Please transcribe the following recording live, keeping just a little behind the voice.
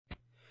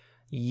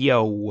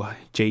Yo,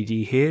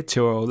 JD here,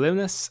 Turo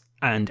Luminous,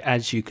 and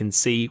as you can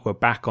see, we're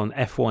back on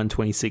F1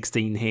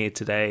 2016 here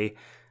today,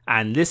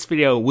 and this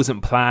video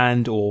wasn't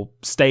planned or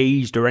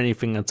staged or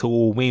anything at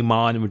all. Me and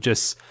mine were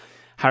just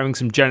having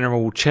some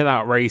general chill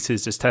out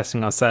races, just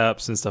testing our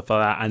setups and stuff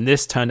like that, and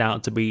this turned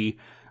out to be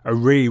a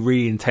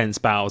really intense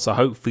battle, so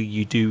hopefully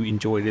you do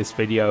enjoy this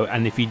video.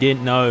 And if you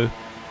didn't know,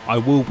 I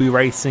will be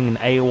racing an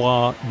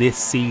AOR this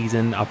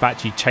season. I've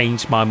actually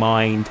changed my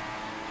mind.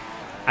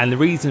 And the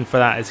reason for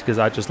that is because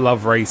I just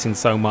love racing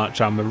so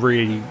much. I'm a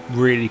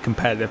really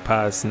competitive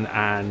person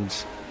and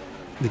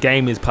the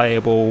game is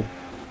playable.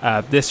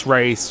 This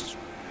race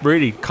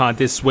really kind of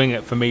did swing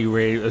it for me,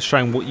 really. It's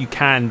showing what you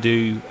can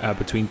do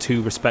between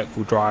two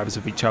respectful drivers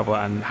of each other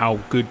and how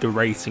good the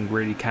racing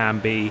really can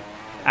be.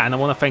 And I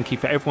want to thank you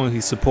for everyone who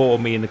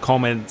supported me in the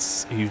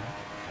comments, who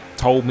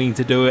told me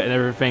to do it and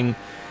everything.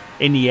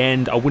 In the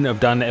end, I wouldn't have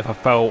done it if I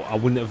felt I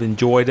wouldn't have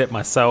enjoyed it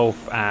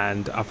myself,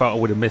 and I felt I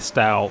would have missed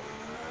out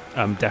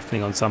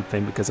definitely on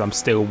something, because I'm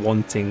still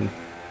wanting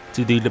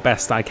to do the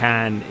best I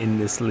can in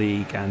this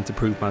league and to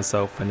prove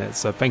myself in it.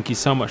 So thank you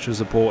so much for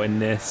supporting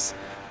this.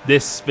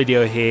 This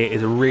video here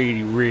is a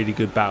really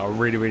good battle,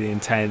 really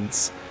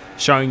intense,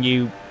 showing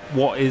you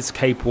what is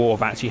capable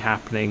of actually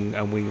happening,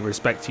 and we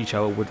respect each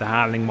other with the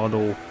handling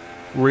model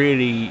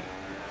really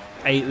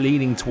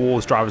leaning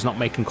towards drivers not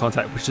making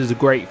contact, which is a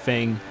great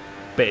thing,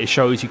 but it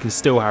shows you can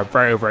still have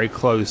very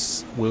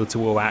close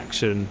wheel-to-wheel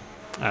action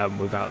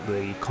without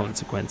the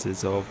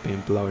consequences of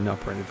being blown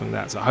up or anything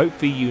like that. So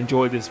hopefully you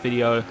enjoyed this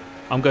video.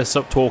 I'm going to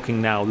stop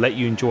talking now, let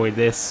you enjoy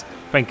this.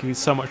 Thank you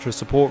so much for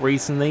support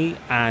recently,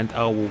 and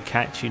I will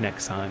catch you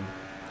next time.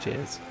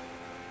 Cheers.